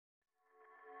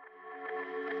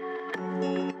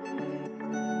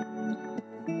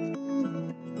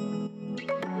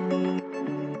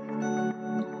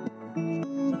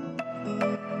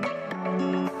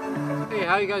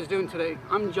how you guys doing today?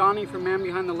 I'm Johnny from Man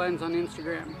Behind the Lens on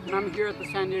Instagram, and I'm here at the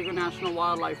San Diego National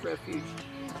Wildlife Refuge.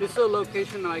 This is a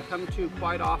location that I come to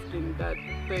quite often that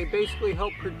they basically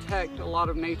help protect a lot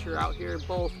of nature out here,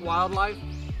 both wildlife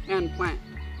and plant.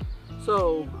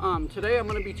 So today I'm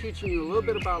going to be teaching you a little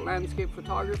bit about landscape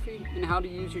photography and how to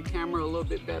use your camera a little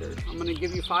bit better. I'm going to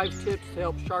give you 5 tips to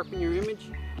help sharpen your image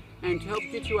and to help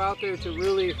get you out there to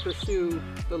really pursue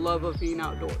the love of being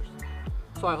outdoors.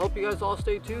 So I hope you guys all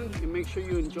stay tuned and make sure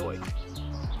you enjoy.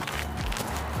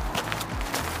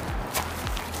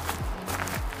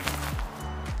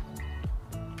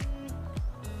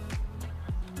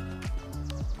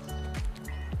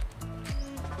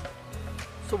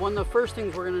 So one of the first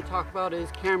things we're going to talk about is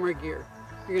camera gear.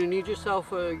 You're going to need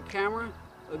yourself a camera,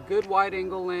 a good wide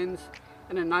angle lens,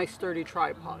 and a nice sturdy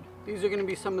tripod. These are going to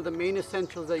be some of the main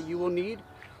essentials that you will need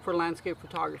for landscape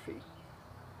photography.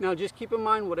 Now just keep in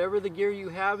mind, whatever the gear you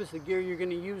have is the gear you're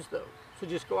going to use though. So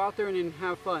just go out there and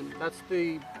have fun. That's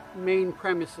the main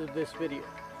premise of this video.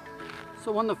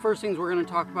 So one of the first things we're going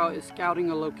to talk about is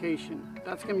scouting a location.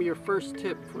 That's going to be your first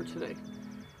tip for today.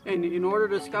 And in order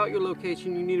to scout your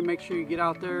location, you need to make sure you get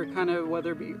out there kind of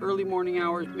whether it be early morning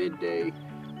hours, midday,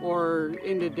 or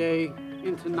into day,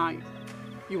 into night.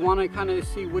 You want to kind of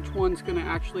see which one's going to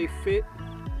actually fit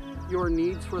your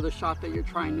needs for the shot that you're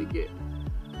trying to get.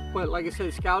 But like I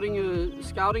said, scouting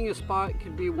a spot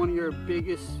could be one of your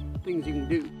biggest things you can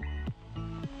do.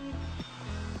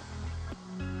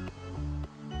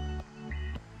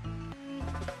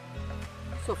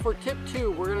 So for tip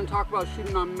 2, we're going to talk about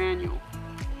shooting on manual.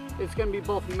 It's going to be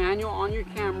both manual on your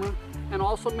camera and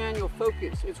also manual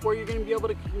focus. It's where you're going to be able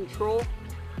to control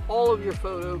all of your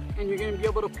photo, and you're going to be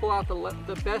able to pull out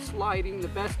the best lighting, the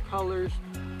best colors,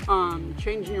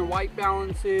 changing your white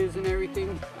balances and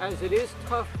everything, as it is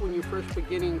tough when you're first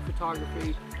beginning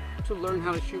photography to learn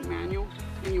how to shoot manual,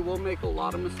 and you will make a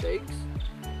lot of mistakes.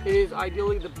 It is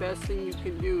ideally the best thing you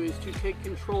can do is to take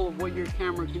control of what your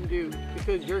camera can do,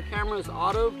 because your camera's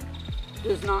auto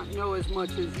does not know as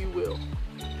much as you will.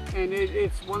 And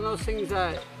it's one of those things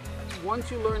that once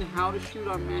you learn how to shoot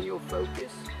on manual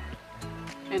focus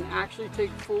and actually take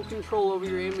full control over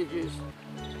your images,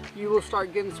 you will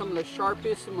start getting some of the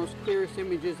sharpest and most clearest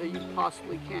images that you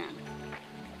possibly can.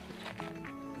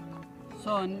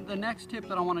 So the next tip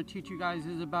that I want to teach you guys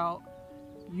is about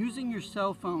using your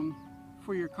cell phone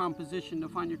for your composition, to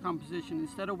find your composition.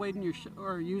 Instead of waiting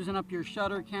or using up your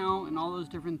shutter count and all those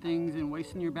different things and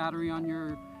wasting your battery on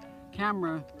your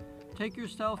camera, take your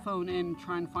cell phone and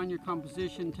try and find your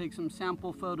composition, take some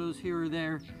sample photos here or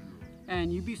there,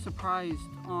 and you'd be surprised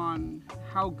on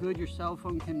how good your cell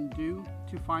phone can do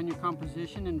to find your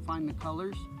composition and find the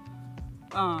colors.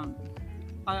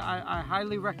 I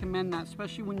highly recommend that,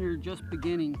 especially when you're just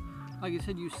beginning. Like I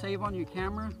said, you save on your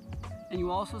camera, and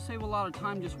you also save a lot of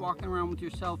time just walking around with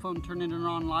your cell phone, turning it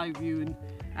on live view, and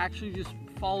actually just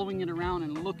following it around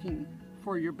and looking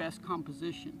for your best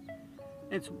composition.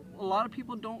 A lot of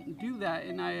people don't do that,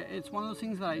 and it's one of those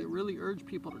things that I really urge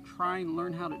people to try and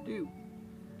learn how to do.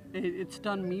 It's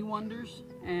done me wonders,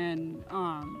 and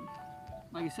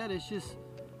like I said, it's just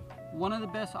one of the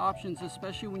best options,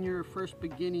 especially when you're first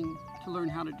beginning to learn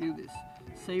how to do this.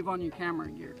 Save on your camera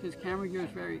gear, because camera gear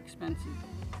is very expensive.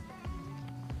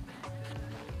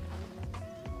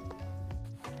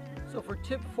 So for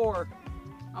tip 4,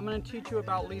 I'm going to teach you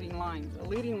about leading lines. A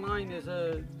leading line is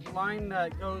a line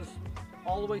that goes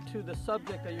all the way to the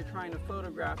subject that you're trying to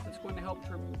photograph. It's going to help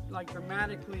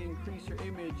dramatically increase your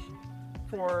image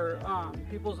for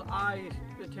people's eye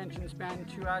attention span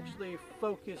to actually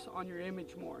focus on your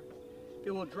image more.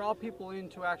 It will draw people in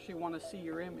to actually want to see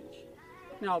your image.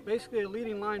 Now basically a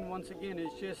leading line, once again,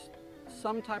 is just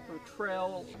some type of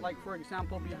trail, like for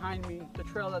example behind me, the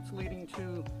trail that's leading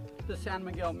to the San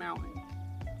Miguel Mountain.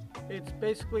 It's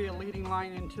basically a leading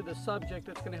line into the subject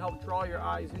that's going to help draw your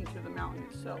eyes into the mountain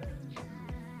itself.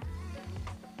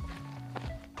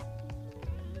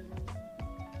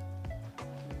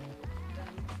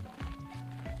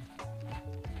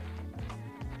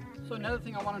 So another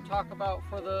thing I want to talk about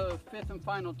for the 5th and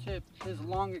final tip is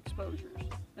long exposures.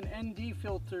 An ND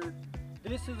filter.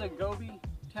 This is a Gobe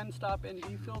 10-stop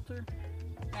ND filter,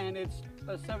 and it's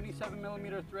a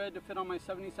 77mm thread to fit on my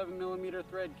 77mm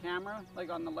thread camera,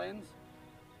 like on the lens.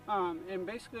 And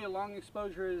basically a long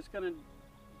exposure is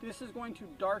this is going to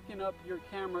darken up your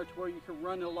camera to where you can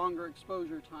run a longer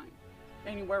exposure time,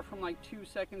 anywhere from like 2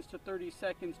 seconds to 30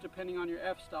 seconds depending on your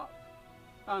f-stop.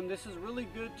 This is really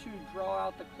good to draw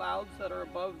out the clouds that are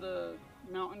above the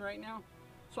mountain right now.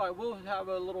 So I will have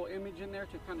a little image in there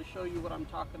to kind of show you what I'm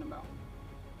talking about.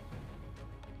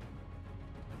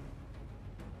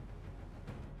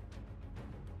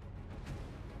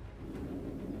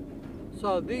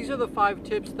 So these are the 5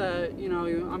 tips that, you know,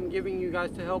 I'm giving you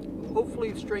guys to help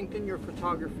hopefully strengthen your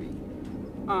photography.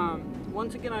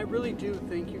 Once again, I really do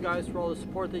thank you guys for all the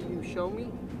support that you show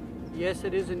me. Yes,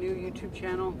 it is a new YouTube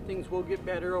channel. Things will get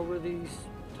better over these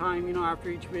time, you know, after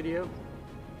each video.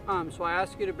 So I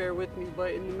ask you to bear with me,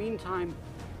 but in the meantime,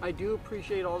 I do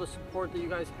appreciate all the support that you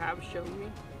guys have shown me.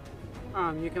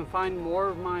 You can find more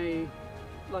of my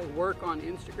work on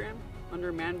Instagram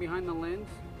under Man Behind the Lens.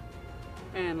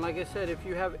 And like I said, if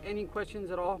you have any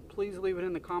questions at all, please leave it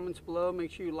in the comments below.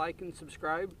 Make sure you like and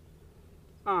subscribe.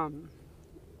 I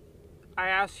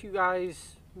ask you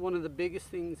guys one of the biggest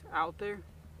things out there,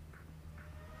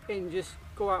 and just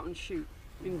go out and shoot.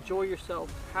 Enjoy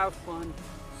yourself, have fun,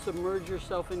 submerge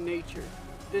yourself in nature.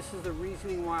 This is the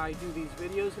reasoning why I do these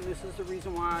videos, and this is the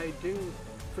reason why I do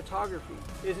photography.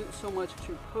 It isn't so much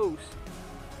to post,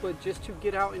 but just to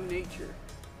get out in nature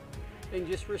and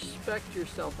just respect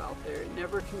yourself out there.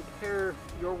 Never compare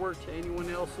your work to anyone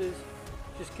else's.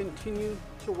 Just continue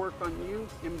to work on you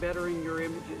and bettering your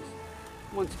images.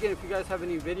 Once again, if you guys have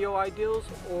any video ideas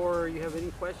or you have any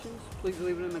questions, please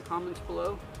leave it in the comments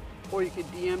below, or you could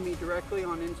DM me directly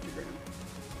on Instagram.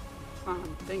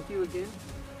 Thank you again,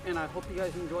 and I hope you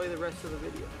guys enjoy the rest of the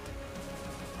video.